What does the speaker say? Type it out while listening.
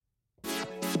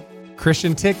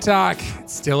Christian TikTok,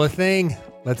 it's still a thing.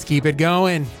 Let's keep it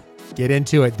going. Get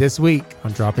into it this week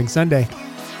on Dropping Sunday.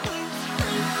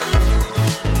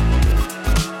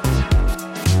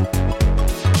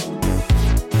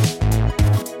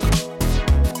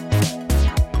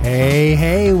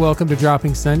 Hey, welcome to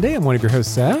Dropping Sunday. I'm one of your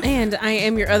hosts, Seth. And I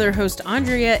am your other host,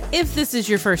 Andrea. If this is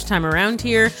your first time around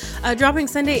here, Dropping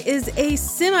Sunday is a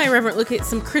semi-reverent look at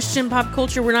some Christian pop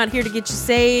culture. We're not here to get you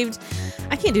saved.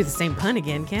 I can't do the same pun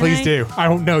again, can I? Please do. I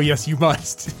don't know. Yes, you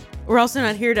must. We're also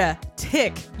not here to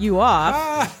tick you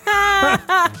off.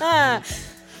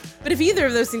 But if either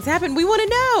of those things happen, we want to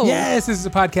know. Yes, this is a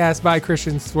podcast by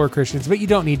Christians for Christians, but you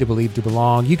don't need to believe to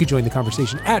belong. You could join the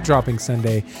conversation at Dropping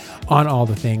Sunday on all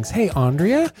the things. Hey,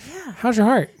 Andrea, how's your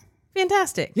heart?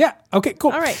 Fantastic. Yeah. Okay,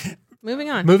 cool. All right.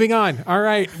 Moving on. All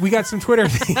right. We got some Twitter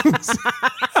things. This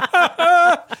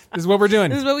is what we're doing.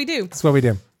 This is what we do.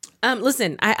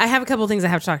 Listen, I have a couple of things I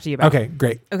have to talk to you about. Okay,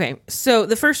 great. Okay, so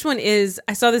the first one is,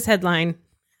 I saw this headline.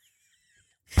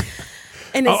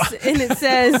 And it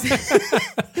says,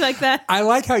 you like that? I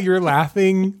like how you're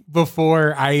laughing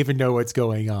before I even know what's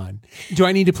going on. Do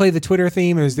I need to play the Twitter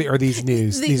theme, or are these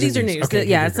news? These are news. Okay,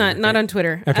 it's not on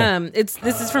Twitter. Okay. This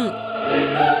is from.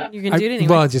 You're gonna do it anyway.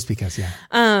 Well, just because, yeah.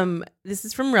 This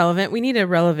is from Relevant. We need a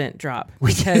Relevant drop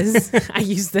because I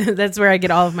use that's where I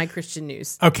get all of my Christian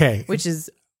news. Okay, which is,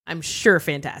 I'm sure,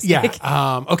 fantastic.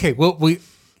 Yeah. Okay. We'll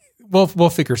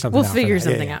figure something out. We'll figure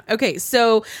something out. Okay,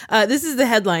 so this is the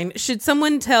headline. Should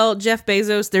someone tell Jeff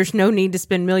Bezos there's no need to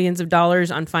spend millions of dollars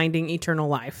on finding eternal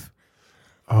life?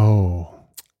 Oh,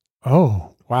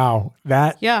 wow.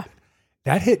 That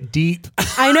hit deep.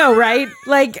 I know, right?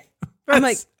 Like, I'm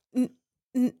like,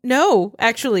 no,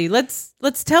 actually, let's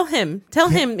tell him. Tell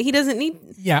him he doesn't need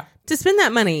to spend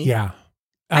that money. Yeah.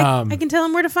 I can tell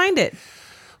him where to find it.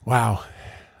 Wow.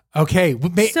 Okay.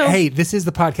 Hey, this is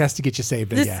the podcast to get you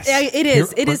saved, I guess. It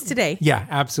is. It is today. Yeah,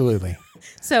 absolutely.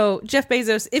 So, Jeff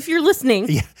Bezos, if you're listening.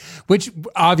 Yeah, which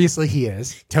obviously he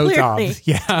is. Totes obs.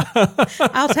 Yeah.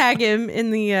 I'll tag him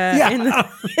in the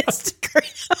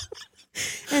Instagram.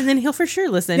 And then he'll for sure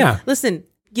listen. Yeah. Listen,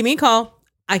 give me a call.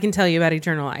 I can tell you about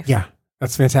eternal life. Yeah,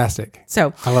 that's fantastic.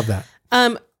 So I love that.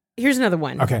 Here's another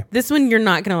one. Okay. This one you're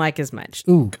not going to like as much.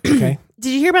 Ooh, okay.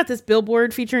 Did you hear about this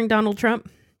billboard featuring Donald Trump?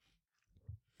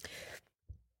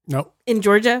 No. In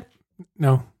Georgia?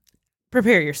 No.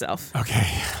 Prepare yourself. Okay.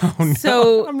 Oh, no.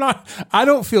 So I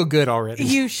don't feel good already.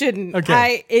 You shouldn't.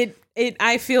 Okay.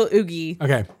 I feel oogie.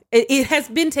 Okay. It has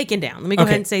been taken down. Let me go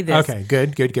ahead and say this. Okay.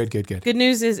 Good. Good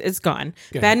news is it's gone.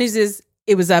 Good. Bad news is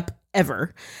it was up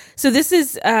ever. So this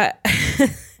is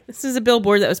this is a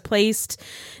billboard that was placed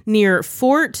near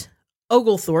Fort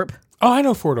Oglethorpe. Oh, I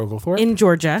know Fort Oglethorpe. In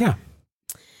Georgia. Yeah.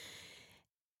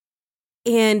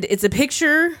 And it's a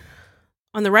picture.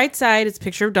 On the right side, it's a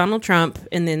picture of Donald Trump,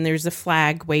 and then there's a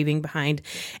flag waving behind.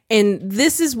 And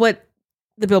this is what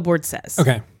the billboard says.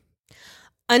 Okay.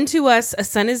 Unto us a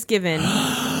son is given,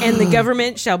 and the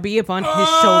government shall be upon his shoulders.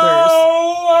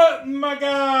 Oh, my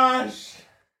gosh.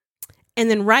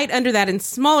 And then right under that, in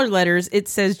smaller letters, it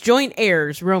says, joint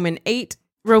heirs, Romans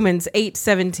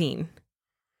 8:17.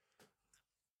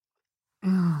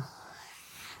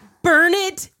 Burn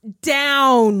it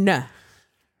down.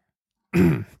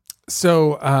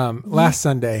 So last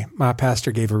Sunday, my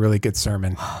pastor gave a really good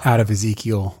sermon out of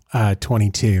Ezekiel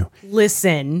 22.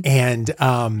 Listen.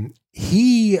 And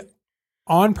he,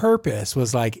 on purpose,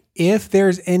 was like, if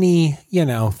there's any,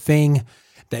 thing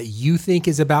that you think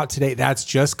is about today, that's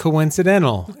just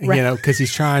coincidental, right. Because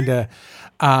he's trying to.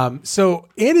 So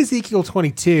in Ezekiel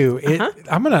 22,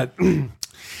 I'm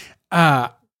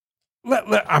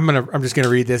just going to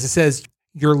read this. It says,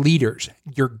 your leaders,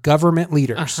 your government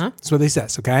leaders. That's what they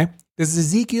says, okay? This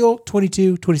is Ezekiel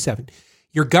 22:27.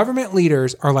 Your government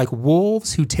leaders are like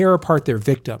wolves who tear apart their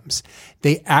victims.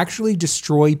 They actually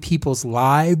destroy people's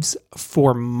lives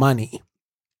for money.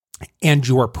 And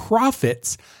your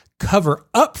prophets cover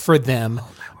up for them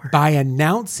by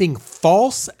announcing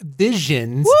false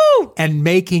visions and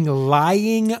making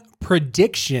lying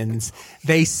predictions.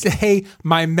 They say,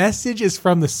 my message is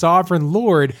from the sovereign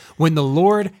Lord when the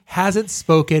Lord hasn't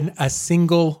spoken a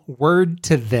single word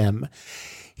to them.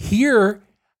 Here,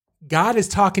 God is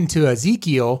talking to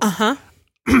Ezekiel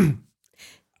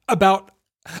about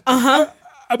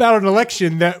an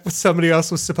election that somebody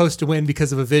else was supposed to win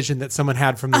because of a vision that someone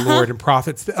had from the Lord and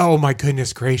prophets. Oh my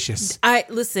goodness gracious.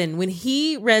 Listen, when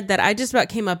he read that, I just about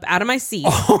came up out of my seat,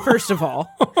 first of all.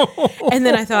 And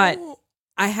then I thought,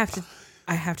 I have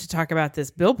to talk about this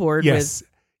billboard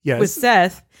with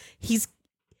Seth. He's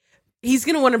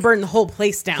going to want to burn the whole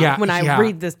place down when I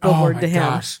read this billboard to him.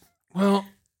 Gosh. Well,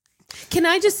 Can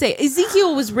I just say,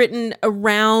 Ezekiel was written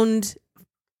around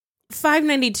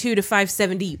 592 to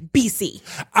 570 BC.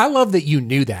 I love that you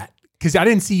knew that because I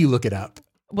didn't see you look it up.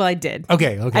 Well, I did.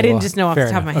 Okay. I didn't just know off the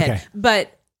top of my head. Okay.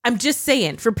 But I'm just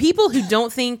saying, for people who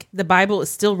don't think the Bible is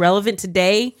still relevant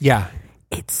today,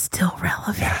 it's still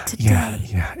relevant today.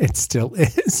 Yeah, it still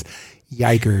is.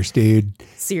 Yikers, dude.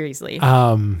 Seriously.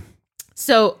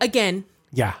 So again,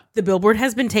 the billboard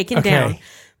has been taken down,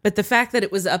 but the fact that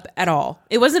it was up at all,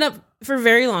 it wasn't up for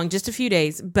very long, just a few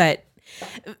days, but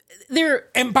there.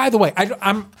 And by the way,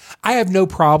 I have no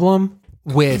problem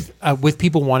with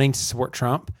people wanting to support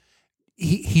Trump.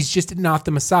 He's just not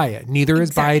the Messiah. Neither is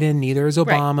Biden. Neither is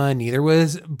Obama. Neither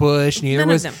was Bush. Neither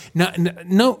was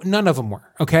none of them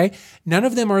were. Okay, none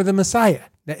of them are the Messiah.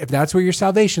 If that's where your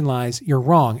salvation lies, you're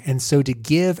wrong. And so to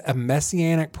give a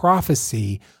messianic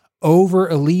prophecy over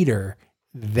a leader,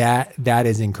 that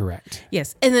is incorrect.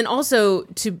 Yes, and then also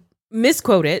to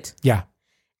misquote it. Yeah,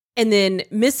 and then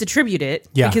misattribute it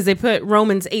because they put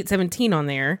Romans 8:17 on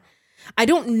there. I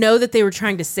don't know that they were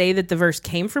trying to say that the verse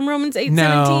came from Romans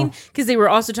 8:17 because they were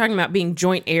also talking about being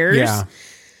joint heirs. Yeah.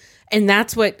 And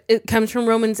that's what it comes from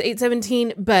Romans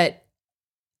 8:17. But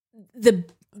the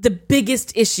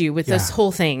biggest issue with this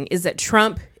whole thing is that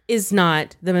Trump is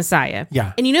not the Messiah.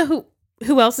 Yeah. And you know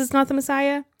who else is not the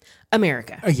Messiah?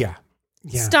 America. Yeah.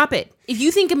 Stop it. If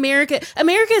you think America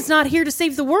is not here to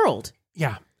save the world.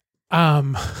 Yeah.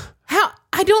 How?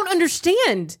 I don't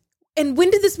understand. And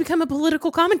when did this become a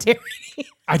political commentary?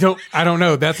 I don't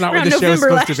know. That's not what the show is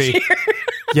supposed to be.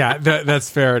 Yeah, that's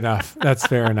fair enough. That's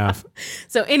fair enough.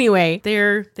 So anyway,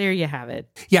 there you have it.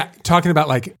 Yeah, talking about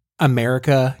like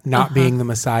America not being the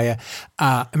Messiah.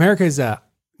 America is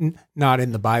not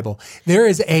in the Bible. There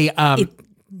is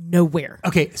nowhere.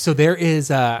 Okay, so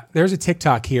there's a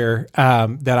TikTok here that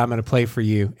I'm going to play for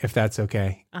you, if that's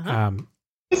okay.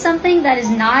 Something that is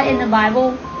not in the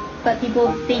Bible, but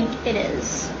people think it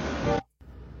is.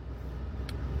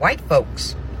 White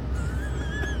folks.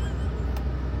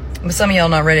 But some of y'all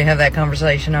not ready to have that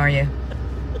conversation, are you?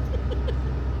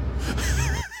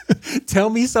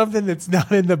 Tell me something that's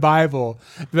not in the Bible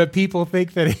that people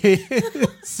think that it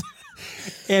is.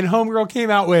 And Homegirl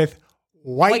came out with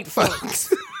white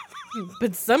folks.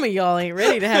 But some of y'all ain't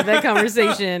ready to have that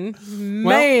conversation.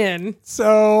 Man.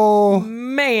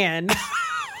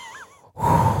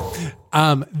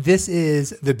 This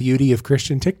is the beauty of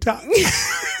Christian TikTok.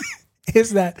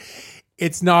 Is that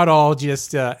it's not all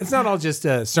just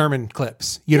sermon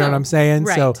clips. You know what I'm saying?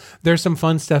 Right. So there's some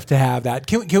fun stuff to have. That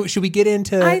should we get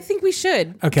into? I think we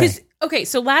should. Okay.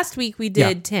 So last week we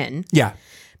did 10. Yeah.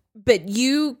 But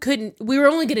you couldn't. We were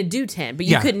only going to do 10, but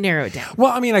you couldn't narrow it down.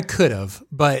 Well, I mean, I could have,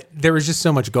 but there was just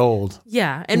so much gold.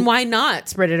 Yeah, and why not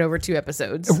spread it over 2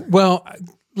 episodes? Well,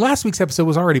 last week's episode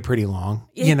was already pretty long,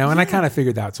 and I kind of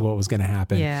figured that's what was going to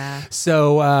happen. Yeah.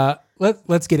 So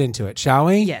let's get into it, shall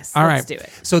we? Yes. All let's right. do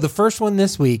it. So the first one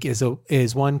this week is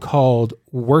one called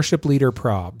Worship Leader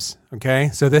Probs. Okay,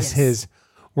 so this is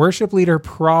Worship Leader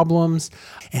Problems,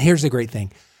 and here's the great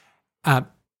thing: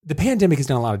 the pandemic has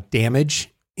done a lot of damage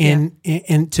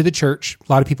into the church.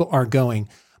 A lot of people aren't going,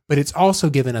 but it's also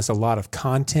given us a lot of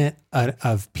content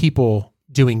of people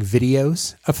doing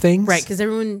videos of things. Right, because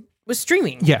everyone was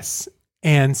streaming. Yes.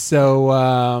 And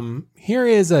so here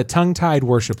is a tongue-tied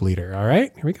worship leader. All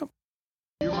right, here we go.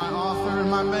 You're my author,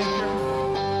 my maker.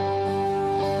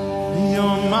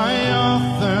 You're my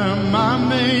author, my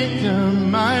maker,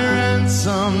 my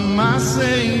ransom, my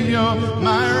savior,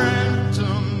 my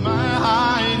rectum, my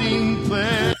hiding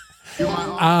place.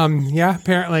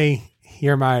 Apparently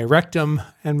you're my rectum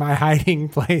and my hiding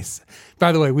place.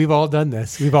 By the way, we've all done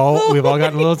this. We've all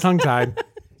gotten a little tongue-tied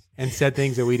and said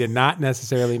things that we did not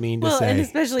necessarily mean to say. And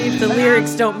especially if the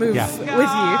lyrics don't move with you.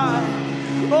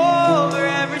 Over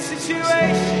every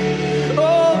situation,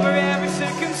 over every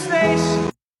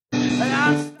circumstance.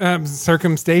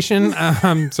 Circumcision,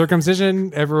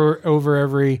 over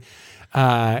every.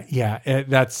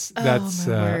 That's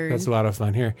a lot of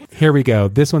fun. Here we go.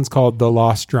 This one's called The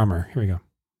Lost Drummer. Here we go.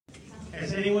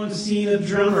 Has anyone seen a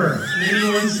drummer?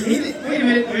 Anyone seen it? Wait a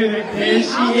minute. There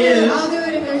she is. I'll do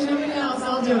it if there's nobody else.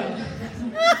 I'll do it.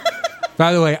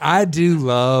 By the way, I do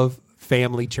love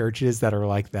family churches that are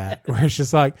like that, where it's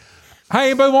just like,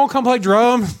 hey, anybody want to come play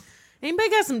drums? Anybody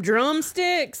got some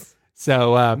drumsticks?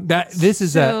 So this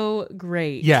is so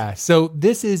great. Yeah. So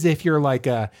this is if you're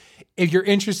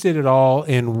interested at all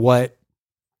in what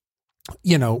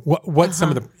some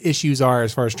of the issues are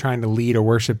as far as trying to lead a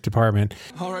worship department.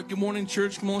 All right. Good morning,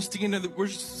 church. Come on, stick into the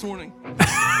worship this morning.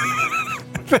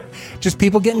 Just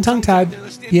people getting tongue-tied,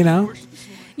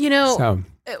 So.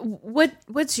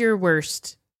 What's your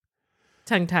worst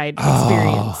tongue-tied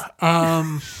experience?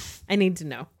 I need to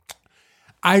know.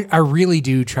 I really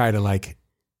do try to like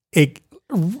it.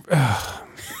 You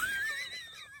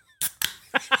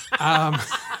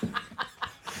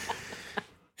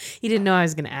didn't know I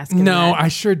was going to ask him No, that. I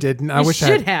sure didn't. I You wish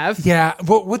should I have. Yeah.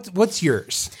 What's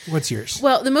yours? What's yours?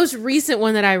 Well, the most recent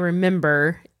one that I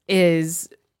remember is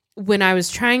when I was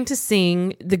trying to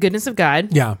sing The Goodness of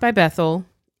God by Bethel,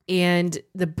 and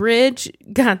the bridge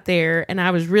got there, and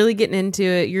I was really getting into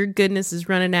it. Your goodness is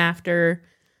running after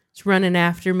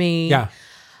me. Yeah.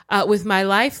 With my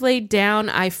life laid down,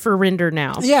 I surrender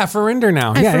now. Yeah, surrender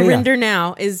now. I surrender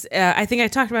now is, I think I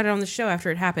talked about it on the show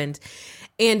after it happened.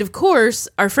 And of course,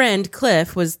 our friend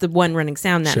Cliff was the one running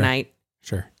sound that night.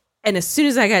 Sure. And as soon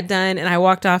as I got done and I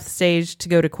walked off the stage to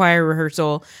go to choir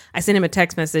rehearsal, I sent him a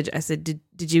text message. I said,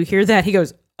 did you hear that? He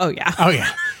goes, oh yeah. Oh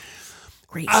yeah.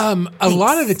 Great. A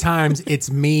lot of the times it's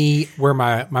me where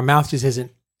my mouth just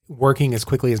isn't working as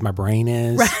quickly as my brain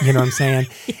is. Right. You know what I'm saying?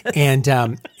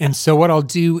 Yes. And so what I'll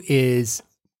do is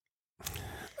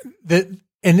and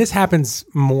this happens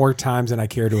more times than I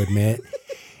care to admit.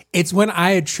 It's when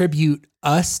I attribute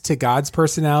us to God's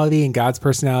personality and God's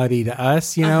personality to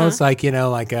us, you know, it's like,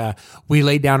 we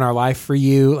laid down our life for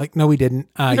you. Like, no, we didn't.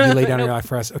 You laid down your life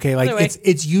for us. Okay. Like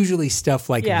it's usually stuff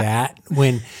like that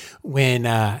when,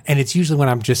 and it's usually when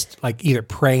I'm just like either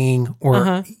praying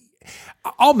or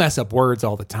I'll mess up words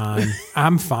all the time.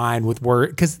 I'm fine with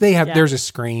word because there's a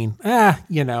screen.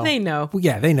 They know.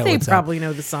 Yeah, they know. They probably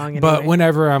know the song. Anyway. But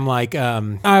whenever I'm like,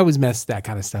 I always mess that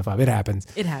kind of stuff up. It happens.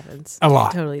 It happens a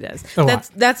lot. It totally does.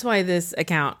 That's why this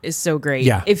account is so great.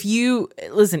 Yeah. If you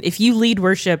lead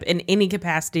worship in any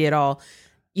capacity at all,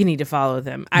 you need to follow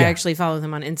them. I actually follow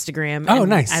them on Instagram. Oh,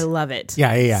 nice. I love it.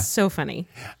 Yeah. So funny.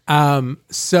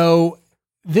 So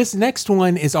this next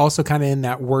one is also kind of in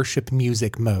that worship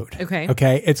music mode.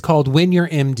 Okay. It's called When You're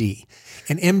MD.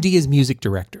 And MD is music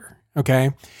director.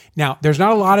 Okay. Now, there's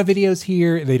not a lot of videos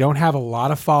here. They don't have a lot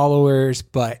of followers,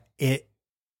 but it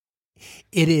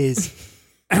is,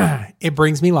 it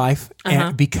brings me life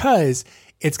and because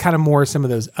it's kind of more some of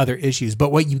those other issues.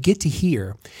 But what you get to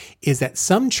hear is that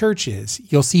some churches,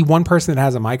 you'll see one person that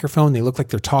has a microphone. They look like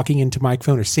they're talking into a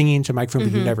microphone or singing into a microphone,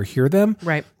 but you never hear them.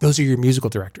 Right. Those are your musical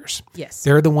directors. Yes.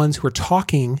 They're the ones who are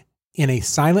talking in a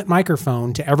silent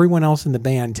microphone to everyone else in the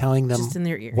band, telling them just in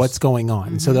their ears what's going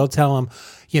on. So they'll tell them,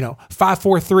 5,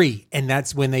 4, 3, and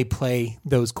that's when they play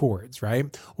those chords,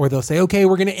 right? Or they'll say, okay,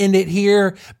 we're going to end it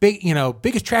here.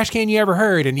 Biggest trash can you ever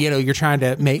heard. And, you're trying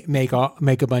to make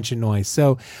a bunch of noise.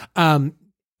 So,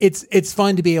 it's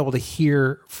fun to be able to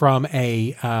hear from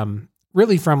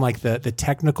really from like the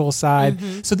technical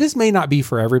side. So this may not be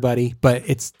for everybody, but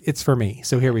it's for me.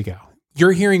 So here we go.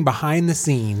 You're hearing behind the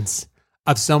scenes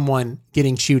of someone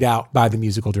getting chewed out by the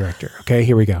musical director. Okay,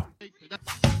 here we go.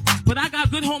 But I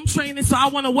got good home training, so I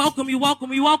want to welcome you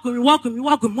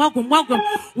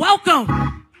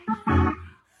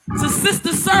to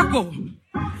Sister Circle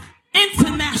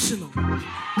International.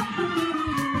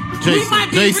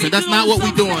 Jason, that's not what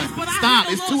we doing. Stop,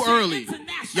 it's too early.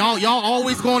 Y'all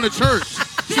always going to church.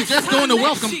 She's just doing the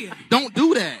welcome. Don't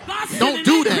do that. Don't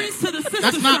do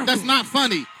that. That's not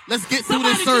funny. Let's get through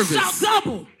this service.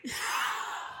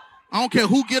 I don't care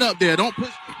who get up there. Don't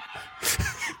push.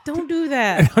 Don't do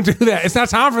that. Don't do that. It's not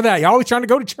time for that. You're always trying to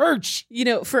go to church.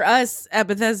 For us at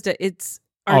Bethesda, it's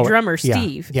our drummer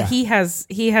Steve. Yeah. He has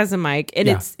a mic, and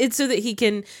it's so that he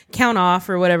can count off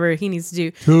or whatever he needs to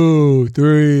do. 2,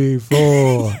 3,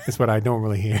 4. That's what I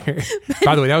normally hear.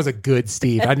 By the way, that was a good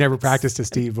Steve. I'd never practiced a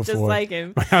Steve before. Just like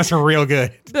him. That was real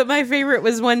good. But my favorite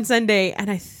was one Sunday,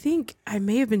 and I think I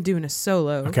may have been doing a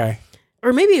solo. Okay.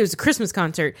 Or maybe it was a Christmas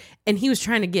concert, and he was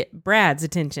trying to get Brad's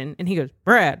attention, and he goes,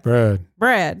 Brad. Somebody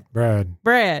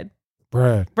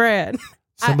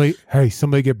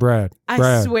get Brad.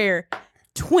 I swear,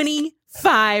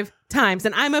 25 times,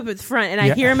 and I'm up at the front, and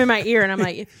I hear him in my ear, and I'm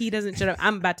like, if he doesn't shut up,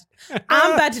 I'm about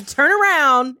to turn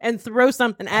around and throw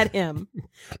something at him.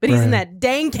 But he's in that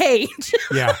dang cage.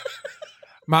 Yeah.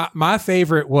 My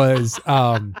favorite was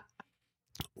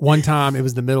one time it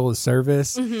was the middle of the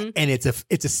service, and it's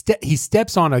a step. He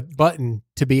steps on a button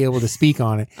to be able to speak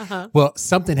on it. Well,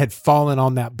 something had fallen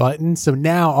on that button, so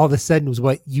now all of a sudden was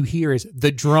what you hear is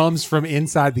the drums from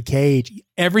inside the cage.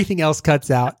 Everything else cuts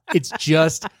out. It's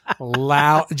just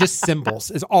loud, just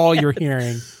cymbals is all you're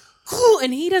hearing. Ooh,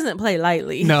 and he doesn't play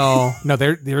lightly. No.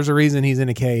 There's a reason he's in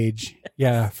a cage.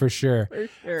 Yeah, for sure.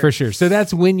 For sure. So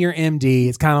that's When You're MD.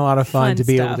 It's kind of a lot of fun to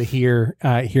be able to hear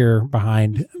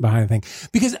behind the thing.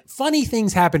 Because funny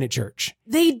things happen at church.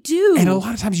 They do. And a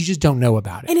lot of times you just don't know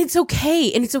about it. And it's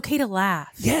okay. And it's okay to laugh.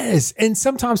 Yes. And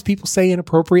sometimes people say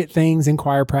inappropriate things in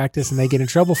choir practice and they get in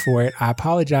trouble for it. I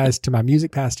apologize to my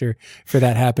music pastor for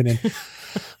that happening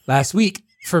last week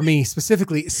for me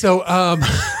specifically. So,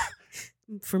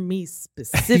 for me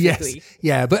specifically. Yes.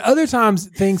 Yeah. But other times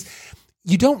things,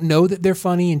 you don't know that they're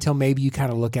funny until maybe you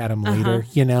kind of look at them later,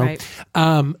 you know? Right.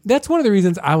 That's one of the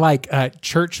reasons I like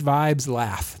Church Vibes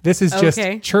Laugh. This is just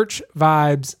Church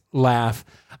Vibes Laugh.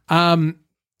 I'm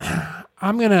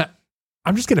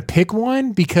just gonna pick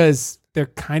one because they're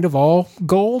kind of all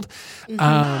gold. The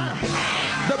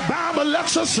Bible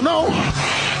lets us know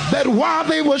that while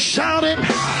they were shouting,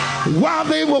 while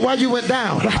you went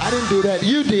down, I didn't do that,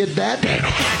 you did that.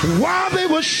 While they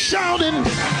were shouting,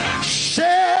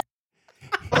 said,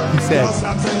 he said, y'all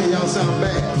stop singing, y'all sound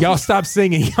bad. Y'all stop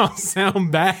singing, y'all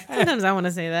sound bad. Sometimes I want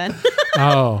to say that.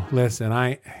 Oh, listen,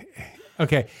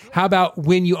 okay. How about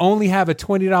when you only have a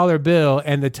 $20 bill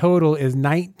and the total is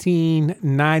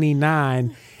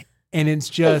 $19.99 and it's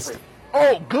just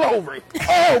oh glory,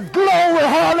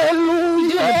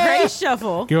 hallelujah. Doing the praise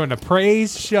shuffle. Doing the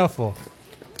praise shuffle.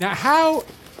 Now,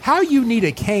 how you need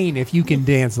a cane if you can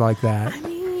dance like that? I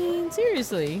mean,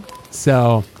 seriously.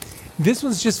 So. This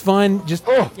one's just fun. Just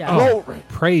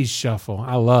praise shuffle.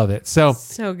 I love it. So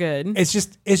good. It's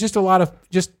just a lot of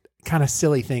just kind of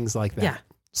silly things like that. Yeah.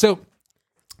 So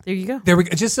there you go. There we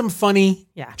go. Just some funny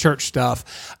church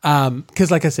stuff. Because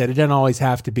like I said, it doesn't always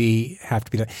have to be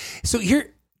that. So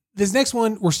here, this next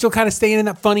one, we're still kind of staying in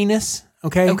that funniness.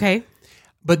 Okay. Okay.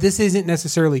 But this isn't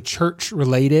necessarily church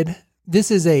related.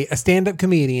 This is a stand-up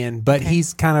comedian, but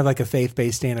he's kind of like a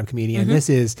faith-based stand-up comedian. This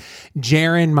is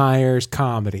Jaron Myers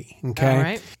Comedy. Okay. All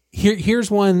right.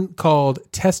 Here's one called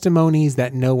Testimonies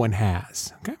That No One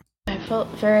Has. Okay. I felt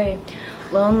very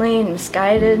lonely and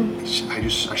misguided. I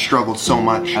struggled so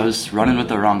much. I was running with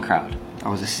the wrong crowd. I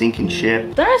was a sinking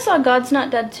ship. Then I saw God's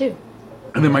Not Dead too.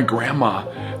 And then my grandma,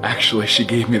 actually, she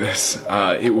gave me this.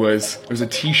 It was a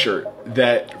t-shirt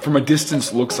that from a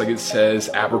distance looks like it says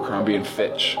Abercrombie and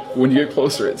Fitch. When you get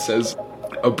closer, it says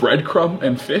a breadcrumb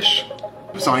and fish.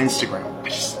 It was on Instagram. I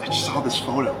just saw this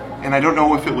photo. And I don't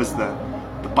know if it was the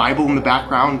Bible in the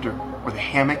background or the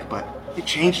hammock, but it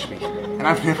changed me. And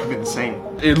I've never been the same.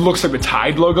 It looks like the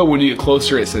Tide logo. When you get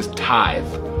closer, it says Tithe.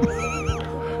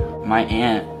 My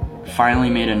aunt finally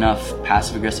made enough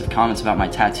passive-aggressive comments about my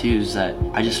tattoos that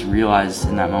I just realized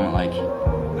in that moment, like,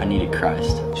 I needed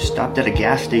Christ. Just stopped at a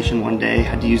gas station one day,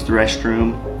 had to use the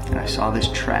restroom, and I saw this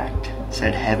tract. It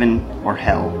said heaven or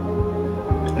hell.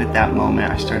 And at that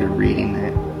moment, I started reading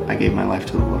that. I gave my life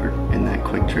to the Lord in that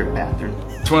Quick Trip bathroom.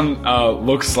 This one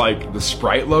looks like the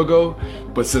Sprite logo,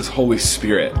 but says Holy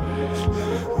Spirit.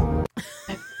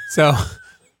 So,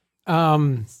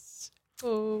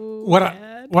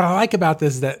 what I like about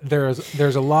this is that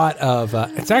there's a lot of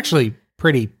it's actually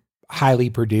pretty highly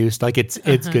produced. Like it's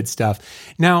good stuff.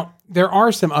 Now there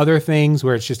are some other things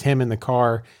where it's just him in the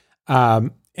car,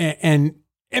 and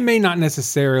it may not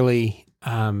necessarily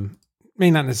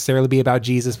be about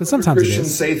Jesus, but sometimes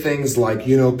Christians say things like,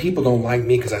 people don't like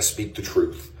me because I speak the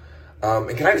truth.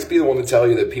 And can I just be the one to tell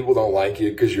you that people don't like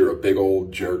you because you're a big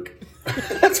old jerk?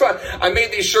 That's why I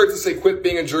made these shirts that say quit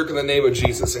being a jerk in the name of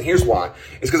Jesus. And here's why.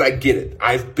 It's because I get it.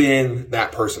 I've been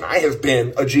that person. I have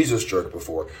been a Jesus jerk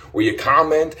before, where you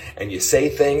comment and you say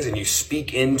things and you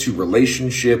speak into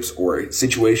relationships or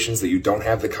situations that you don't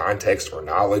have the context or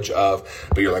knowledge of.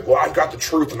 But you're like, well, I've got the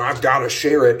truth and I've got to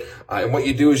share it. And what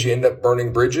you do is you end up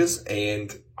burning bridges.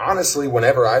 And honestly,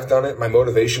 whenever I've done it, my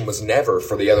motivation was never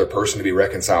for the other person to be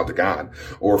reconciled to God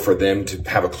or for them to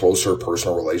have a closer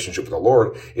personal relationship with the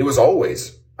Lord. It was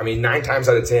always, 9 times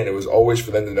out of 10, it was always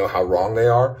for them to know how wrong they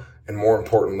are. And more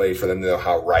importantly, for them to know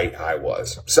how right I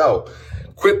was. So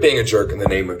quit being a jerk in the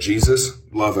name of Jesus.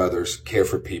 Love others, care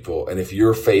for people. And if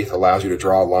your faith allows you to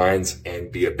draw lines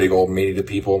and be a big old meanie to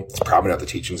people, it's probably not the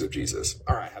teachings of Jesus.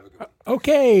 All right. Have a good one.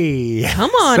 Okay. Come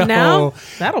on now.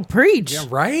 That'll preach. Yeah,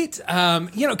 right?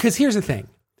 Because here's the thing.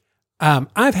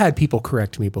 I've had people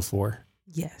correct me before.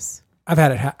 Yes. I've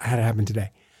had it happen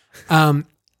today.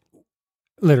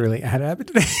 Literally, I had it happen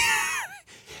today.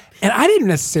 And I didn't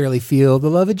necessarily feel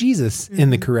the love of Jesus in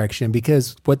the correction,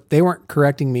 because they weren't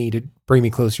correcting me to bring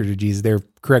me closer to Jesus. They're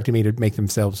correcting me to make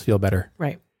themselves feel better.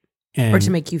 Right. Or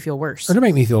to make you feel worse. Or to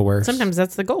make me feel worse. Sometimes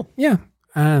that's the goal. Yeah.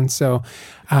 And so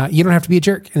you don't have to be a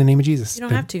jerk in the name of Jesus. You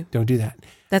don't have to. Don't do that.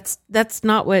 That's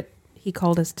not what he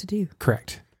called us to do.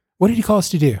 Correct. What did he call us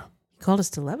to do? He called us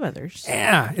to love others.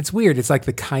 Yeah, it's weird. It's like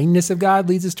the kindness of God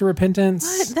leads us to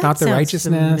repentance, not the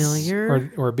righteousness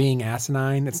or being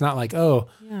asinine. It's not like,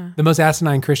 the most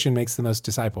asinine Christian makes the most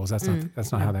disciples. That's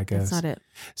not how that goes. That's not it.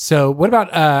 So what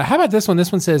about, how about this one?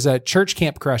 This one says church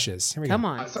camp crushes. Here we Come go.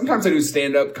 on. Sometimes I do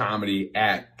stand-up comedy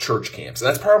at church camps. And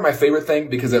that's probably my favorite thing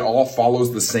because it all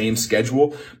follows the same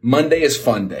schedule. Monday is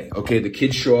fun day. Okay, the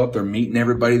kids show up, they're meeting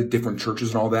everybody, the different churches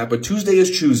and all that. But Tuesday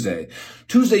is Tuesday.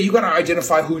 Tuesday, you got to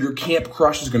identify who your camp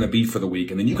crush is going to be for the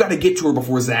week. And then you got to get to her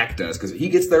before Zach does. Because if he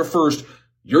gets there first,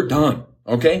 you're done.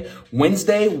 Okay?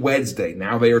 Wednesday.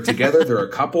 Now they are together. They're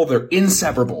a couple. They're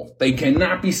inseparable. They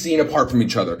cannot be seen apart from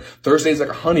each other. Thursday's like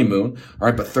a honeymoon. All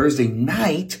right. But Thursday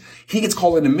night, he gets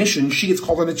called into mission. She gets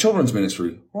called into children's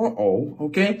ministry.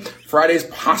 Okay? Friday's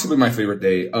possibly my favorite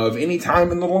day of any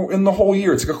time in the whole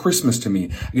year. It's like a Christmas to me.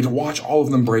 I get to watch all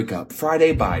of them break up.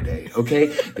 Friday by day.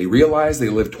 Okay? They realize they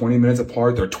live 20 minutes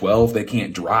apart. They're 12. They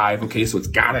can't drive. Okay? So it's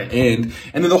gotta end.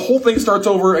 And then the whole thing starts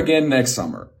over again next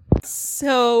summer.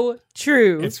 So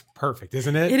true. It's perfect,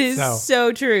 isn't it? It is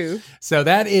so true. So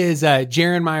that is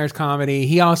Jaron Myers Comedy.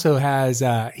 He also has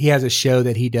a show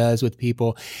that he does with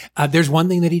people. There's one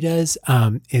thing that he does.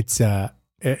 It's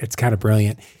kind of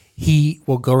brilliant. He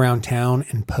will go around town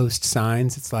and post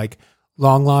signs. It's like,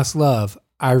 long lost love.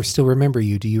 I still remember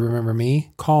you. Do you remember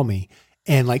me? Call me.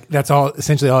 And like that's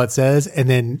essentially all it says. And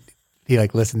then he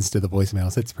like listens to the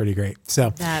voicemails. It's pretty great.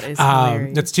 So that is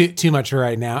hilarious. That's too much for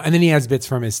right now. And then he has bits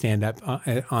from his stand-up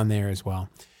on there as well.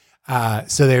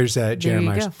 So there's Jaron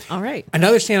Myers. All right.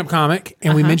 Another stand-up comic,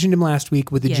 and we mentioned him last week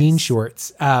with the jean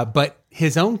shorts. But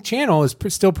his own channel is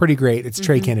still pretty great. It's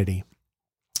Trey Kennedy.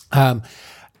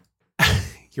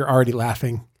 You're already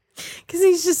laughing. Because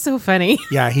he's just so funny.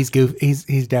 Yeah, he's goofy.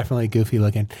 He's definitely goofy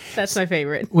looking. That's my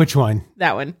favorite. Which one?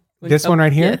 That one. This one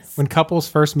right here? Yes. When couples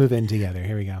first move in together.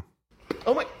 Here we go.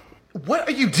 Oh my, what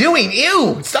are you doing?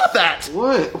 Ew, stop that.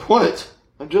 What?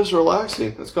 I'm just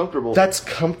relaxing. That's comfortable.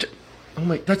 Oh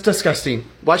my, that's disgusting.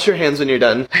 Wash your hands when you're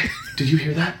done. Did you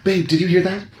hear that? Babe, did you hear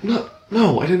that?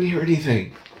 No, I didn't hear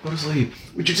anything. Go to sleep.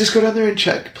 Would you just go down there and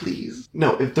check, please?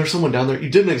 No, if there's someone down there, you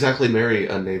didn't exactly marry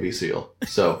a Navy SEAL.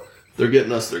 So, they're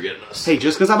getting us. Hey,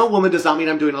 just because I'm a woman does not mean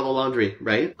I'm doing all the laundry,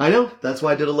 right? I know, that's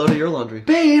why I did a load of your laundry.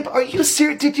 Babe, are you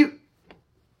serious?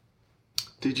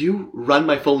 Did you run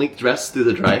my full-length dress through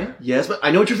the dryer? Yes, but I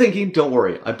know what you're thinking. Don't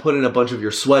worry. I put in a bunch of your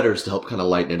sweaters to help kind of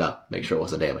lighten it up. Make sure it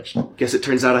wasn't damaged. Guess it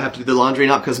turns out I have to do the laundry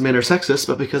not because men are sexist,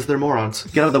 but because they're morons.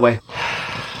 Get out of the way.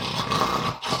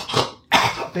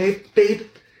 Babe,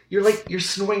 you're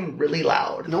snoring really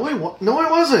loud. No, I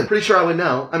wasn't. Pretty sure I would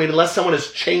know. I mean, unless someone is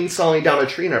chainsawing down a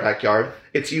tree in our backyard,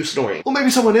 it's you snoring. Well, maybe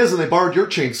someone is and they borrowed your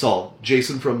chainsaw.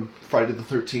 Jason from Friday the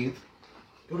 13th.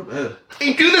 Go to bed.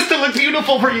 Hey, do this to look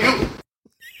beautiful for you.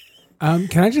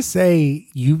 Can I just say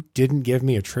you didn't give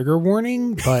me a trigger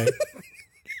warning, but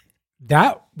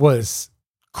that was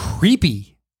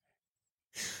creepy.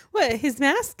 What, his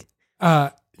mask?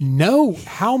 No,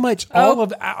 how much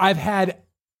I've had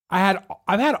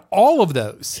all of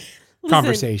those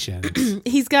conversations.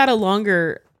 He's got a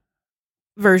longer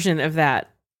version of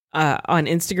that on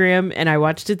Instagram, and I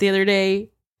watched it the other day,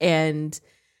 and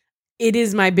it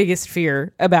is my biggest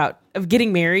fear of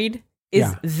getting married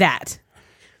is that.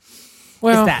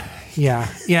 Well, is that.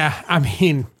 Yeah. I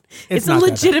mean, it's a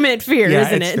legitimate fear,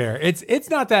 isn't it? It's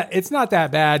fair. It's not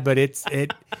that bad, but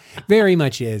it very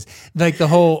much is. Like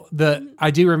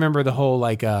I do remember the whole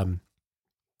like I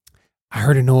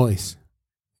heard a noise.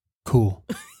 Cool.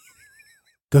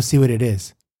 Go see what it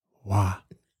is. Why?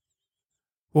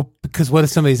 Well, because what if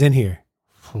somebody's in here?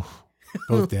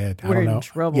 Both dead. I don't know. We're in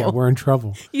trouble. Yeah, we're in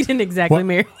trouble. You didn't exactly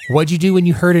marry. What'd you do when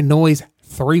you heard a noise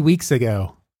 3 weeks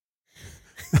ago?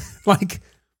 Like,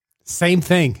 same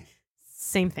thing.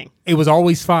 It was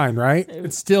always fine, right?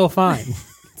 It's still fine.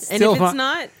 And if it's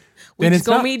not, we're just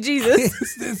going to meet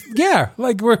Jesus. Yeah,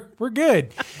 like we're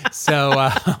good. So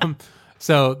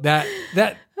that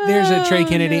there's a Trey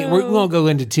Kennedy. We won't go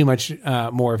into too much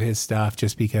more of his stuff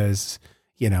just because,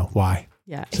 why.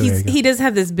 Yeah. So he does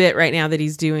have this bit right now that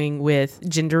he's doing with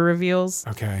gender reveals.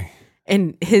 Okay.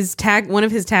 And one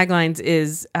of his taglines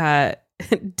is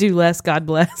do less, God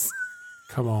bless.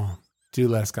 Come on. Do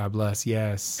less, God bless.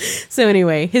 Yes. So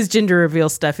anyway, his gender reveal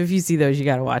stuff, if you see those, you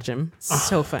got to watch him.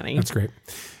 So funny. That's great.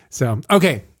 So,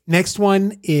 okay. Next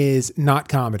one is not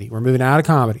comedy. We're moving out of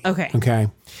comedy. Okay.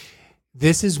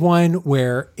 This is one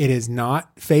where it is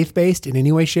not faith-based in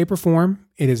any way, shape, or form.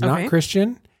 It is not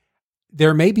Christian.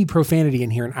 There may be profanity in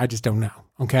here, and I just don't know.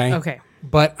 Okay.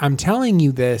 But I'm telling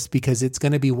you this because it's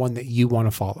going to be one that you want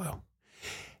to follow.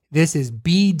 This is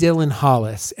B. Dylan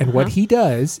Hollis. And what he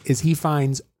does is he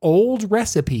finds old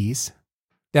recipes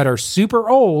that are super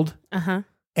old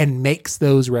and makes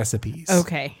those recipes.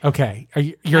 Okay. Okay.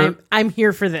 I'm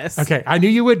here for this. Okay. I knew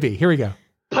you would be. Here we go.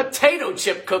 Potato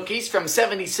chip cookies from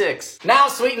 76. Now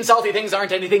sweet and salty things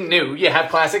aren't anything new. You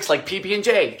have classics like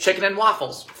PB&J, chicken and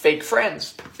waffles, fake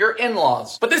friends, your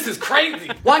in-laws. But this is crazy.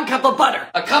 1 cup of butter,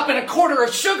 1.25 cups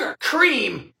of sugar,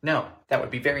 cream. No, that would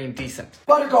be very indecent.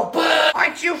 Butter go, but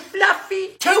aren't you fluffy?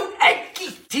 2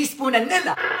 eggs, teaspoon of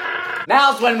vanilla.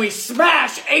 Now's when we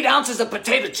smash 8 ounces of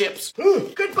potato chips.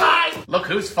 Goodbye. Look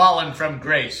who's fallen from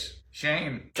grace.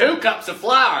 Shame. 2 cups of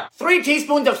flour, 3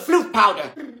 teaspoons of flute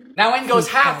powder. Now in goes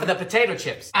half of the potato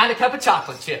chips and a cup of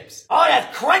chocolate chips. Oh,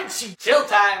 that's crunchy. Chill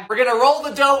time. We're gonna roll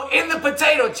the dough in the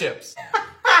potato chips.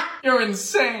 You're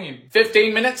insane.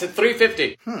 15 minutes at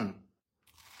 350.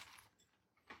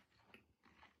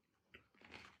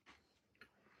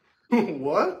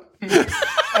 What?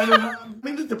 I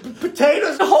mean, the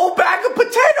potatoes, the whole bag of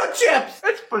potato chips.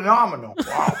 It's phenomenal.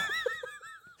 Wow.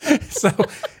 So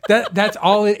that's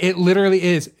all it literally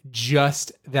is,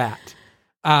 just that.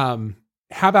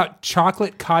 How about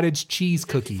chocolate cottage cheese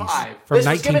cookies from 1955? This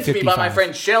was given to me by my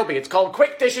friend Shelby. It's called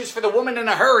Quick Dishes for the Woman in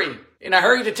a Hurry. In a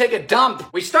hurry to take a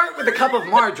dump. We start with a cup of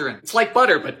margarine. It's like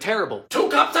butter, but terrible. 2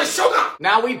 cups of sugar.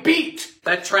 Now we beat.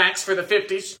 That tracks for the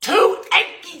 50s. 2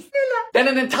 eggs. Then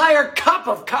an entire cup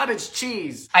of cottage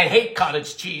cheese. I hate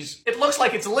cottage cheese. It looks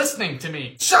like it's listening to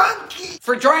me. Chunky.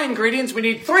 For dry ingredients, we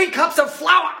need 3 cups of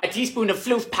flour, a teaspoon of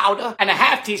floof powder, and a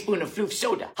half teaspoon of floof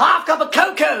soda. Half cup of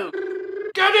cocoa.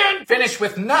 Get in! Finish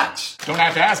with nuts. Don't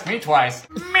have to ask me twice.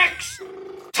 Mix.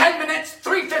 10 minutes,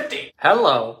 350.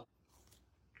 Hello.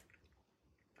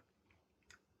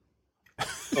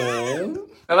 Oh.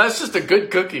 Now that's just a good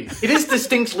cookie. It is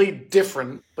distinctly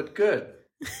different, but good.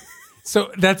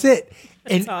 So that's it.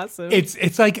 That's awesome.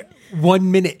 It's like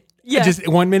 1 minute. Yeah. Just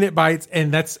 1 minute bites,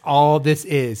 and that's all this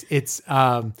is. It's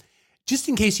just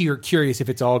in case you're curious if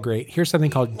it's all great, here's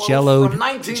something called jellied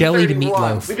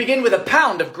meatloaf. We begin with a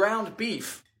pound of ground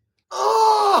beef.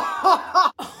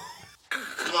 Oh!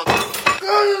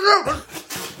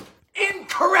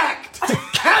 Incorrect!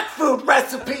 Cat food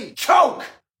recipe! Choke!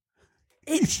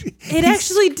 It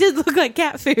actually did look like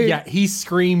cat food. Yeah, he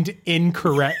screamed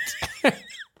incorrect.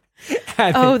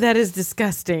 That is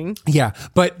disgusting. Yeah,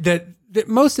 but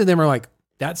most of them are like,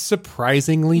 that's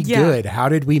surprisingly good. How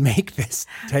did we make this?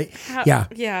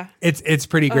 Yeah. It's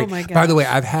pretty great. Oh my gosh. By the way,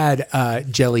 I've had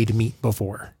jellied meat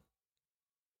before.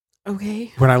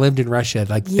 Okay. When I lived in Russia,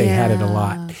 they had it a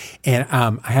lot. And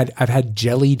I've had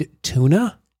jellied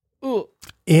tuna. Ooh.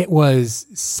 It was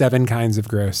 7 kinds of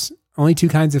gross. Only 2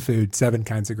 kinds of food, 7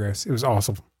 kinds of gross. It was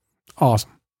awesome. Awesome.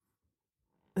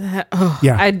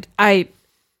 Yeah. I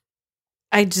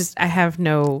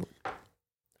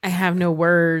have no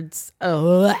words.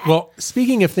 Well,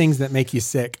 speaking of things that make you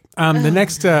sick, the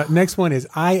next one is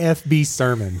IFB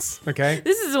sermons. Okay,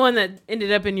 this is the one that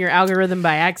ended up in your algorithm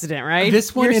by accident, right?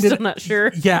 This one You're still not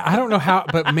sure. Yeah, I don't know how,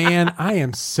 but man, I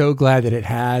am so glad that it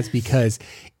has, because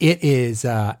it is.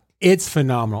 It's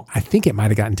phenomenal. I think it might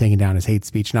have gotten taken down as hate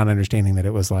speech, not understanding that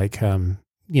it was like,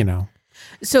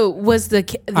 So was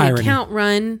the irony. account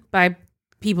run by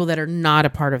people that are not a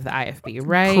part of the IFB,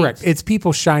 right? Correct. It's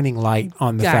people shining light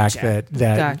on the fact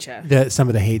that some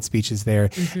of the hate speech is there.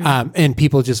 Mm-hmm. And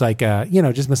people just like,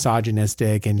 just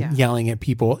misogynistic and yelling at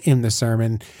people in the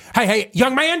sermon. Hey,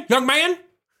 young man,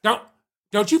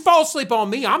 don't you fall asleep on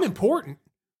me. I'm important.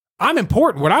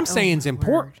 What I'm saying is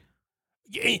important.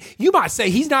 You might say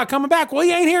he's not coming back. Well,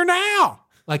 he ain't here now.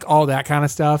 Like all that kind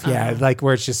of stuff. Yeah. Like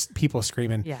where it's just people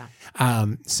screaming. Yeah.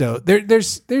 So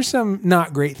there's some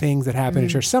not great things that happen in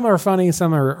church. Some are funny,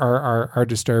 some are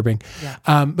disturbing. Yeah.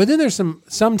 But then there's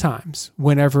sometimes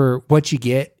whenever what you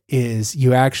get is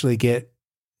you actually get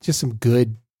just some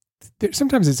good,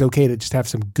 sometimes it's okay to just have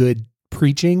some good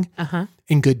preaching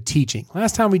and good teaching.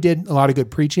 Last time we did a lot of good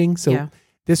preaching. So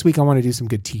this week I want to do some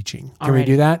good teaching. Can we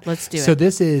do that? Let's do it. So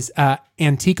this is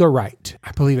Antika Wright.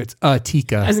 I believe it's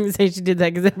Atika. I was going to say she did that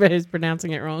because everybody was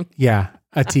pronouncing it wrong. Yeah,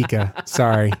 Atika.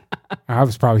 Sorry. I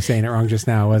was probably saying it wrong just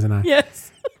now, wasn't I?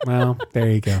 Yes. Well, there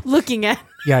you go.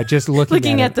 Just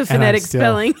looking at the phonetic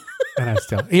spelling. And I'm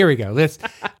still. Here we go.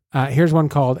 Here's one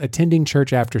called Attending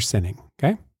Church After Sinning.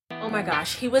 Okay? Oh my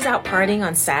gosh, he was out partying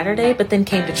on Saturday, but then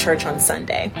came to church on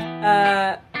Sunday.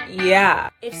 Yeah.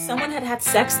 If someone had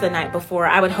sex the night before,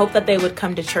 I would hope that they would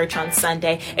come to church on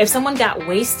Sunday. If someone got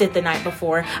wasted the night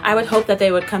before, I would hope that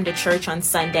they would come to church on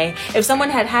Sunday. If someone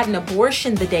had an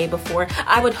abortion the day before,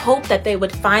 I would hope that they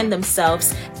would find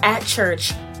themselves at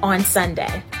church on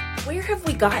Sunday. Where have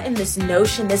we gotten this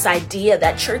notion, this idea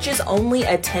that church is only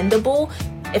attendable,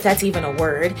 if that's even a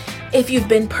word, if you've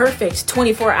been perfect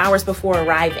 24 hours before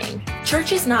arriving?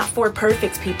 Church is not for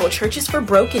perfect people. Church is for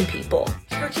broken people.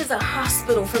 Church is a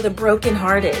hospital for the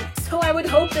brokenhearted. So I would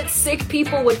hope that sick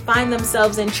people would find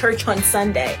themselves in church on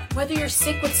Sunday. Whether you're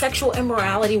sick with sexual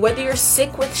immorality, whether you're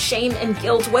sick with shame and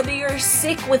guilt, whether you're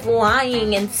sick with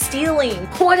lying and stealing,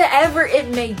 whatever it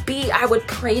may be, I would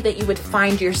pray that you would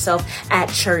find yourself at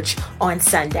church on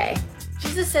Sunday.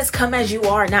 Jesus says, come as you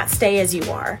are, not stay as you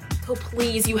are. So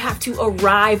please, you have to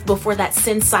arrive before that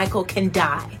sin cycle can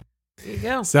die. There you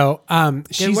go. So,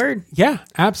 good word. Yeah,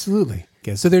 absolutely.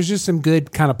 Okay, so there's just some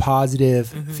good kind of positive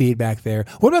feedback there.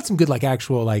 What about some good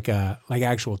actual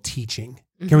teaching?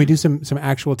 Can we do some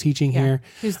actual teaching here?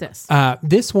 Who's this?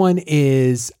 This one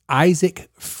is Isaac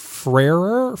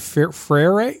Ferreira.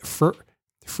 Ferreira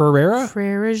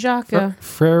Jacques.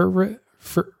 Ferreira.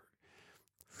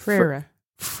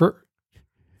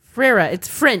 It's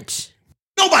French.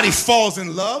 Nobody falls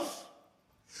in love.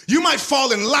 You might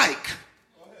fall in like,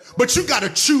 but you got to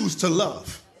choose to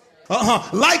love.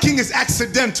 Liking is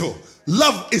accidental.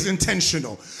 Love is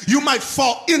intentional. You might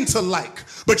fall into like,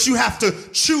 but you have to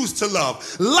choose to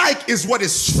love. Like is what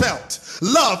is felt.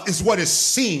 Love is what is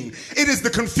seen. It is the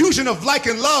confusion of like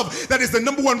and love that is the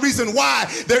number one reason why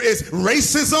there is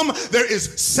racism, there is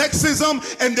sexism,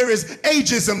 and there is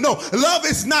ageism. No, love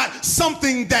is not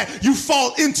something that you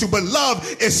fall into, but love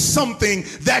is something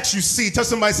that you see. Tell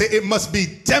somebody, say, it must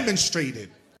be demonstrated.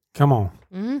 Come on.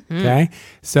 Okay,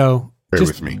 so pray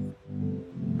with me.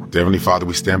 Dear Heavenly Father,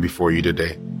 we stand before you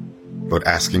today, Lord,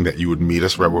 asking that you would meet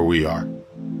us right where we are.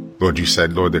 Lord, you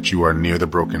said, Lord, that you are near the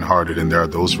brokenhearted, and there are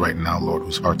those right now, Lord,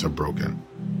 whose hearts are broken.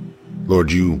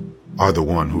 Lord, you are the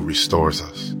one who restores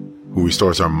us, who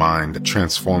restores our mind, that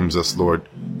transforms us, Lord,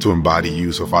 to embody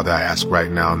you. So, Father, I ask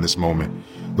right now in this moment,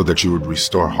 Lord, that you would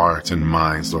restore hearts and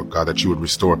minds, Lord God, that you would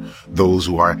restore those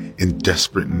who are in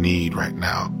desperate need right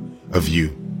now of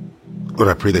you. Lord,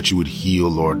 I pray that you would heal,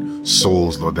 Lord,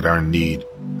 souls, Lord, that are in need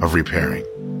of repairing.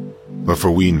 Lord,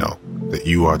 for we know that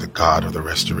you are the God of the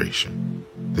restoration,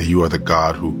 that you are the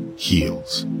God who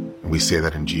heals. And we say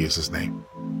that in Jesus' name.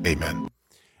 Amen.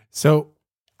 So,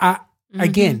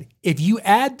 again, if you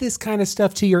add this kind of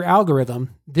stuff to your algorithm,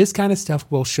 this kind of stuff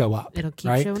will show up. It'll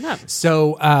keep showing up.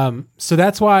 So, so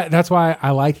that's why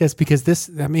I like this, because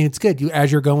it's good.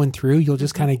 As you're going through, you'll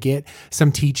just kind of get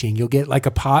some teaching. You'll get like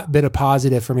a bit of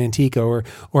positive from Antico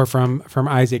or from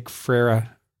Isaac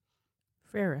Ferreira.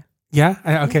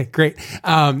 Yeah. Okay. Great.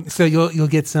 So you'll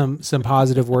get some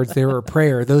positive words there, or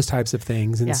prayer, those types of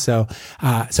things, and so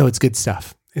it's good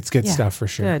stuff. It's good stuff for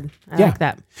sure. Good. I like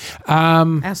that.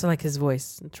 I also like his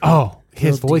voice.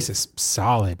 His voice is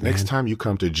solid. Next time you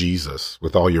come to Jesus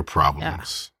with all your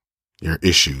problems, your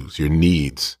issues, your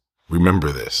needs,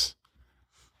 remember this: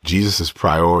 Jesus'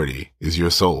 priority is your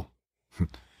soul.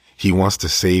 He wants to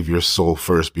save your soul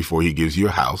first before he gives you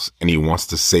a house, and he wants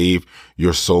to save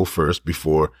your soul first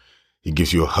before he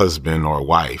gives you a husband or a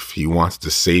wife. He wants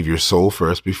to save your soul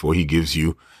first before he gives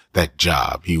you that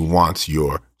job. He wants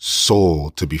your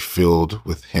soul to be filled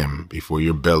with him before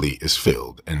your belly is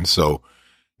filled. And so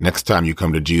next time you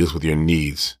come to Jesus with your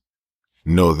needs,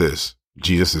 know this: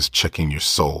 Jesus is checking your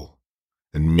soul,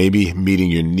 and maybe meeting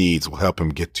your needs will help him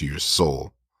get to your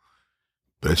soul.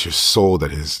 But it's your soul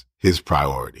that is his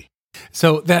priority.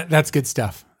 So that's good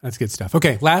stuff. That's good stuff.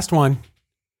 Okay. Last one.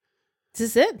 This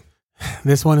is it.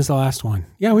 This one is the last one.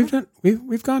 Yeah, we've done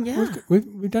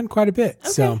quite a bit. Okay.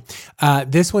 So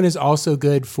this one is also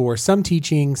good for some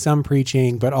teaching, some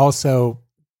preaching, but also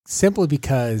simply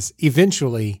because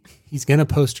eventually he's going to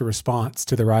post a response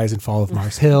to the rise and fall of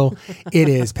Mars Hill. It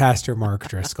is Pastor Mark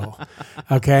Driscoll.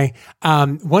 Okay.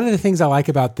 One of the things I like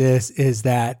about this is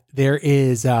that there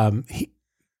is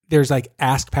there's like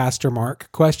Ask Pastor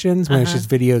Mark questions when it's just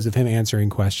videos of him answering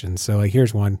questions. So like,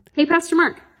 here's one. Hey, Pastor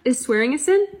Mark, is swearing a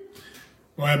sin?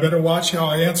 Well, I better watch how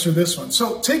I answer this one.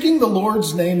 So taking the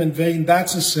Lord's name in vain,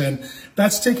 that's a sin.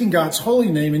 That's taking God's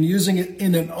holy name and using it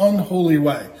in an unholy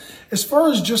way. As far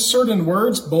as just certain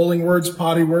words, bowling words,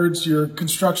 potty words, your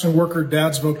construction worker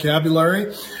dad's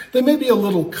vocabulary, they may be a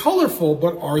little colorful,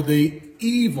 but are they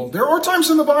evil? There are times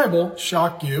in the Bible,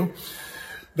 shock you,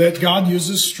 that God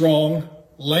uses strong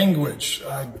language.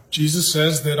 Jesus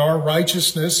says that our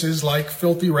righteousness is like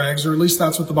filthy rags, or at least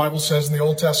that's what the Bible says in the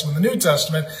Old Testament and the New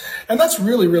Testament. And that's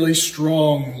really, really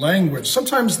strong language.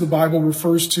 Sometimes the Bible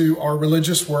refers to our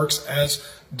religious works as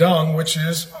dung, which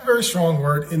is a very strong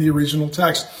word in the original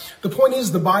text. The point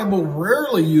is, the Bible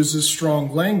rarely uses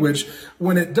strong language.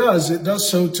 When it does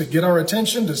so to get our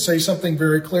attention, to say something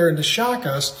very clear and to shock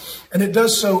us, and it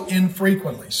does so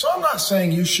infrequently. So I'm not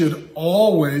saying you should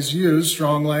always use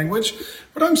strong language,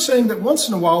 but I'm saying that once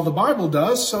in a while the Bible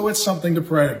does, so it's something to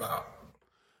pray about.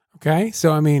 Okay,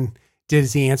 so I mean,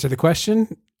 Does he answer the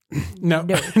question? No,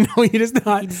 no, he does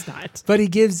not. He does not. But he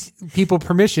gives people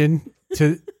permission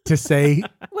to say,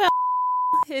 well,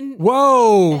 and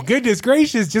whoa, goodness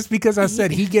gracious, just because I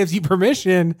said he gives you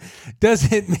permission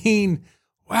doesn't mean,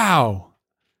 wow,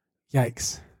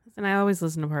 yikes. And I always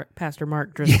listen to Pastor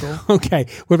Mark Driscoll. Yeah, okay,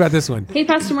 what about this one? Hey,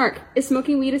 Pastor Mark, is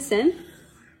smoking weed a sin?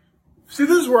 See,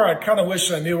 this is where I kind of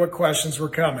wish I knew what questions were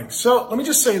coming. So let me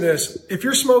just say this. If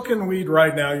you're smoking weed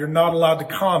right now, you're not allowed to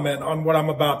comment on what I'm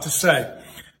about to say.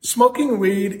 Smoking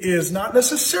weed is not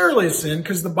necessarily a sin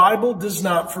because the Bible does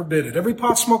not forbid it. Every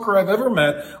pot smoker I've ever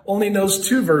met only knows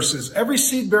 2 verses. Every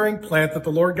seed-bearing plant that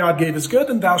the Lord God gave is good,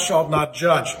 and thou shalt not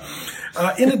judge.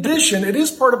 In addition, it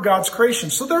is part of God's creation.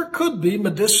 So there could be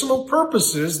medicinal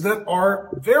purposes that are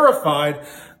verified,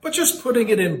 but just putting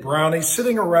it in brownies,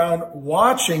 sitting around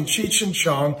watching Cheech and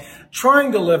Chong,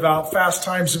 trying to live out Fast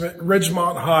Times at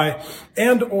Ridgemont High,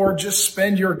 and or just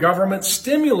spend your government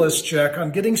stimulus check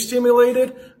on getting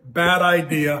stimulated, bad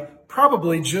idea,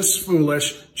 probably just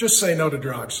foolish. Just say no to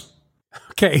drugs.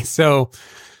 Okay, so...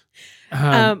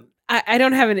 I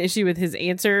don't have an issue with his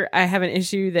answer. I have an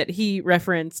issue that he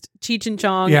referenced Cheech and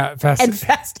Chong and Fast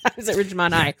Times at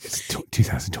Ridgemont High. It's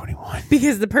 2021.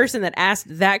 Because the person that asked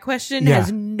that question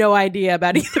has no idea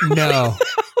about either.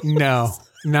 No,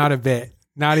 not a bit.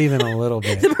 Not even a little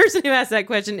bit. The person who asked that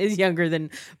question is younger than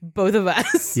both of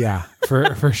us. Yeah,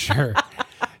 for sure.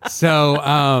 So,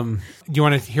 do you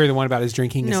want to hear the one about his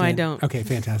drinking? No, I don't. Okay,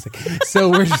 fantastic. So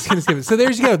we're just going to skip it. So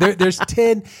there's you go. There's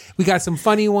 10. We got some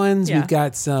funny ones. Yeah. We've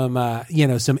got some,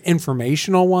 some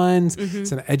informational ones,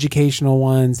 some educational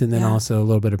ones, and then also a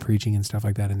little bit of preaching and stuff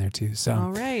like that in there too. So,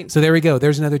 all right. So there we go.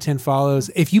 There's another 10 follows.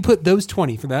 If you put those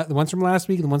 20 for that, the ones from last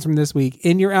week and the ones from this week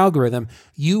in your algorithm,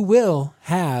 you will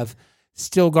have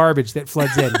still garbage that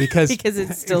floods in because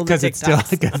it's still the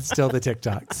TikTok. It's still the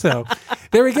TikTok. So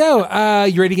there we go.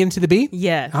 You ready to get into the beat?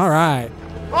 Yes. All right.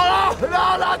 Oh, no,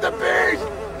 not the beast!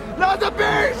 Not the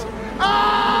beast!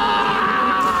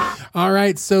 Ah! All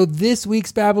right. So this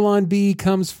week's Babylon Bee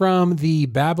comes from the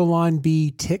Babylon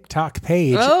Bee TikTok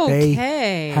page. Okay.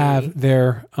 They have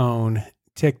their own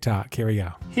TikTok. Here we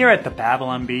go. Here at the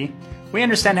Babylon Bee, we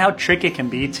understand how tricky it can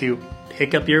be to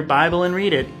pick up your Bible and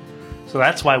read it. So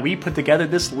that's why we put together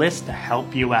this list to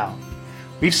help you out.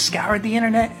 We've scoured the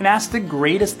internet and asked the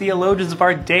greatest theologians of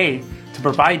our day to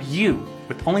provide you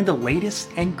with only the latest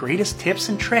and greatest tips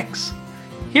and tricks.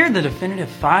 Here are the definitive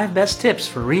 5 best tips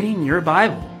for reading your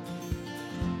Bible.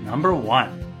 Number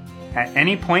 1. At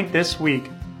any point this week,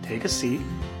 take a seat,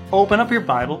 open up your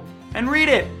Bible, and read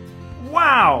it.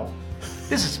 Wow!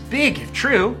 This is big if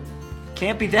true.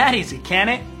 Can't be that easy, can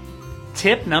it?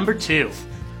 Tip number 2.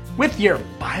 With your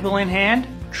Bible in hand,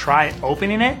 try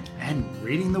opening it and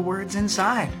reading the words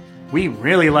inside. We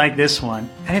really like this one,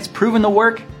 and it's proven to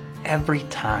work every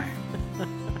time.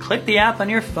 Click the app on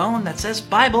your phone that says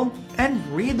Bible and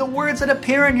read the words that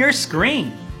appear on your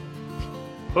screen.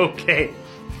 Okay,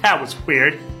 that was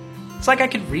weird. It's like I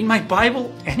could read my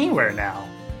Bible anywhere now.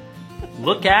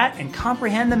 Look at and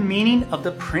comprehend the meaning of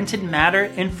the printed matter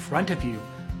in front of you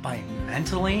by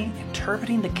mentally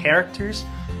interpreting the characters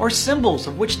or symbols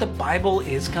of which the Bible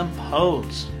is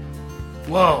composed.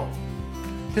 Whoa,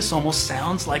 this almost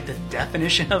sounds like the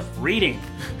definition of reading.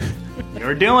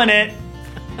 You're doing it.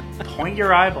 Point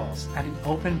your eyeballs at an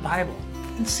open Bible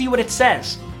and see what it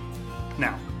says.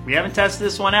 Now, we haven't tested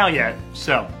this one out yet,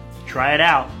 so try it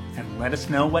out and let us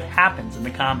know what happens in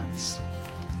the comments.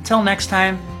 Until next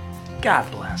time,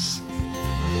 God bless.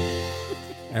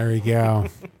 There we go.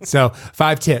 So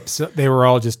 5 tips. They were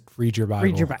all just read your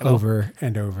Bible, Bible. over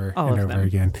and over All and of over them.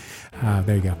 again.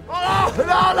 There you go. Oh, no,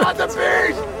 not the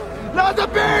beast! Not the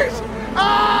beast!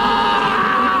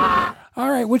 Ah! All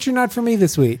right. What's your not for me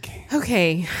this week?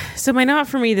 Okay. So my not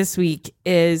for me this week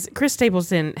is Chris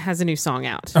Stapleton has a new song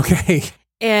out. Okay.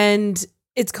 And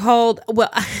it's called,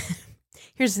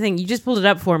 here's the thing. You just pulled it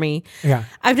up for me. Yeah.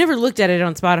 I've never looked at it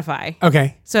on Spotify.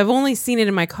 Okay. So I've only seen it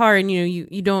in my car, and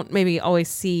you don't maybe always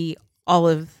see all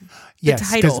of the Yes,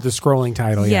 title. because of the scrolling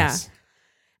title. Yeah. Yes.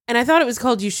 And I thought it was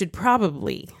called You Should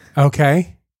Probably.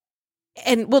 Okay.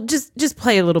 And well, just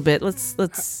play a little bit. Let's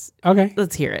Okay.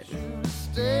 Let's hear it.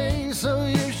 Stay, so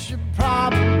you should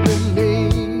probably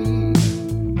leave.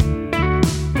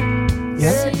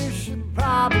 Yes. You should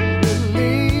probably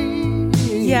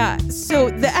leave. Yeah. So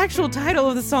the actual title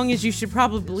of the song is You Should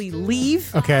Probably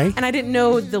Leave. Okay. And I didn't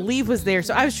know the leave was there,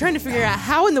 so I was trying to figure out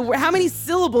how many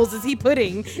syllables is he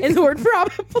putting in the word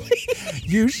probably.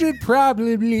 You should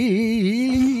probably.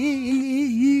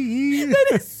 That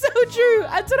is so true.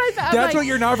 That's what I thought. That's what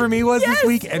your not for me was this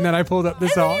week. And then I pulled up the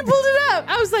song. You pulled it up.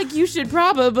 I was like, you should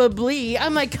probably.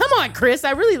 I'm like, come on, Chris.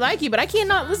 I really like you, but I can't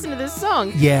not listen to this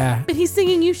song. Yeah. But he's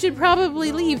singing, you should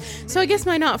probably leave. So I guess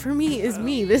my not for me is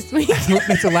me this week.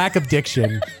 It's a lack of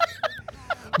diction.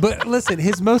 But listen,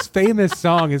 his most famous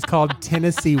song is called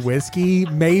Tennessee Whiskey.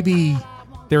 Maybe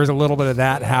there's a little bit of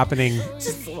that happening.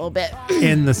 Just a little bit.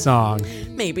 In the song.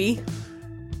 Maybe.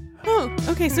 Oh,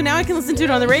 okay. So now I can listen to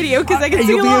it on the radio because I can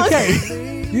sing along.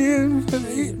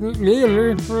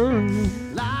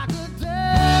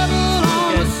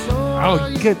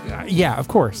 Oh, good. Yeah, of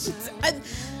course.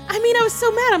 I mean, I was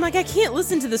so mad. I'm like, I can't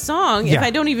listen to the song if I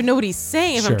don't even know what he's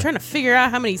saying. If I'm trying to figure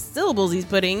out how many syllables he's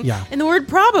putting in the word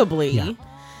probably. Yeah.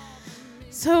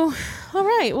 So, all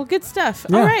right. Well, good stuff.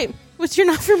 Yeah. All right. What's your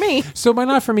not for me? So my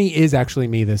not for me is actually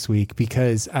me this week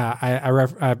because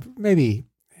I maybe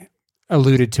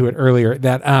alluded to it earlier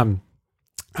that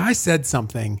I said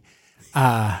something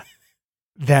that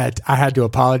I had to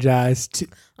apologize to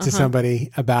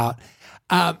somebody about.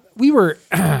 We were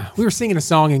singing a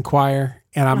song in choir,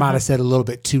 and I might have said a little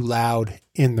bit too loud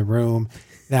in the room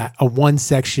that one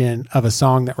section of a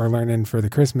song that we're learning for the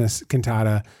Christmas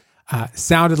cantata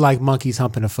sounded like monkeys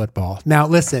humping a football. Now,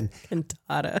 listen.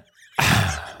 Cantata.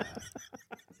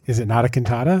 Is it not a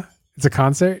cantata? It's a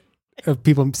concert of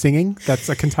people singing. That's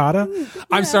a cantata. Yeah.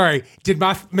 I'm sorry. Did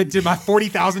my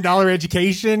 $40,000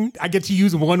 education? I get to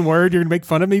use one word. You're gonna make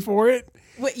fun of me for it.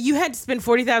 What, you had to spend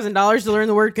 $40,000 to learn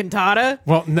the word cantata?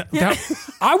 Well, no,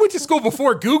 I went to school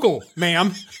before Google,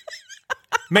 ma'am.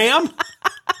 Ma'am.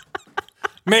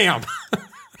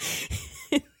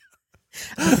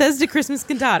 Bethesda Christmas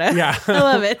cantata. Yeah, I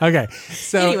love it. Okay,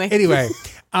 so anyway.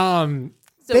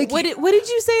 So what did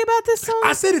you say about this song?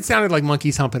 I said it sounded like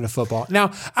monkeys humping a football.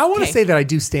 Now, I want to say that I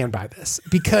do stand by this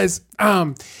because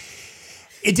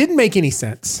it didn't make any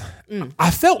sense. I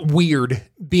felt weird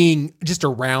being just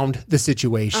around the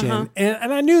situation.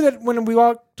 And I knew that when we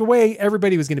walked away,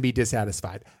 everybody was going to be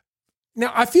dissatisfied.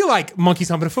 Now, I feel like monkeys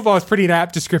humping a football is pretty an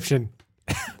apt description.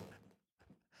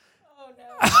 Oh,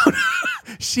 no.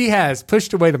 She has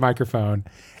pushed away the microphone.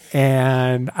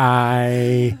 And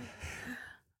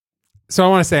So I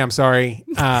want to say I'm sorry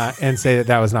and say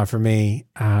that was not for me.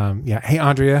 Hey,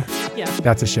 Andrea. Yeah.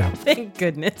 That's a show. Thank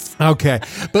goodness. Okay.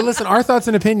 But listen, our thoughts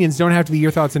and opinions don't have to be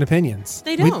your thoughts and opinions.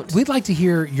 They don't. We'd like to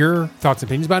hear your thoughts and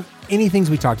opinions about any things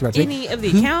we talked about today. Any of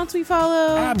the accounts we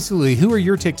follow. Absolutely. Who are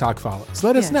your TikTok follows?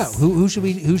 Let us know. Who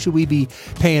should we be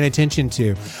paying attention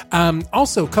to?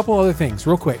 Also, a couple other things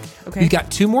real quick. Okay. We've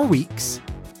got 2 more weeks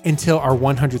until our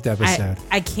 100th episode.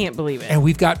 I can't believe it. And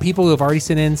we've got people who have already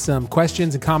sent in some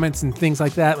questions and comments and things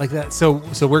like that. So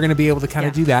we're going to be able to kind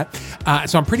of do that.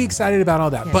 So I'm pretty excited about all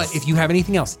that. Yes. But if you have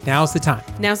anything else, now's the time.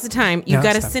 Now's the time. You've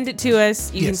got to send it to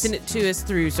us. You can send it to us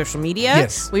through social media.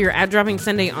 Yes. We are at Dropping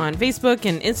Sunday on Facebook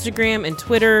and Instagram and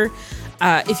Twitter.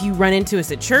 If you run into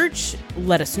us at church,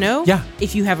 let us know. Yeah.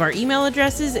 If you have our email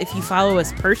addresses, if you follow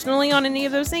us personally on any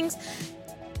of those things,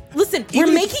 listen, we're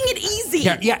making it easy.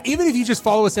 Yeah. Even if you just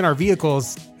follow us in our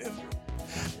vehicles,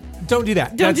 don't do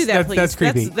that. Don't do that, please. That's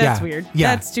creepy. That's weird.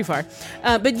 Yeah. That's too far.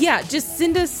 But just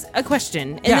send us a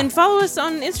question and then follow us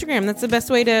on Instagram. That's the best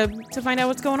way to find out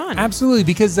what's going on. Absolutely.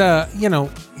 Because,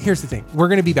 here's the thing. We're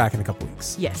going to be back in a couple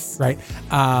weeks. Yes. Right?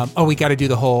 We got to do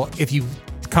the whole, if you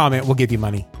comment, we'll give you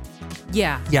money.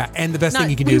 Yeah. Yeah. And the best thing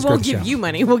you can do is grow the show. We won't give you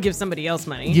money. We'll give somebody else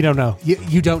money. You don't know.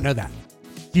 You don't know that.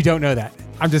 You don't know that.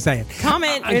 I'm just saying.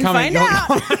 Comment and find out.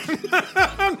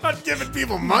 I'm not giving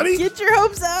people money. Get your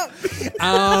hopes up.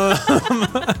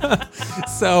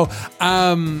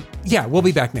 We'll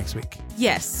be back next week.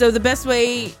 Yes. So the best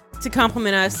way to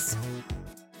compliment us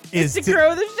is to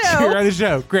grow the show. Grow the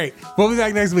show. Great. We'll be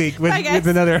back next week with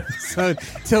another episode.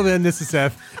 Till then, this is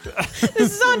Seth.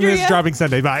 This is Andrea. This is Dropping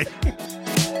Sunday. Bye.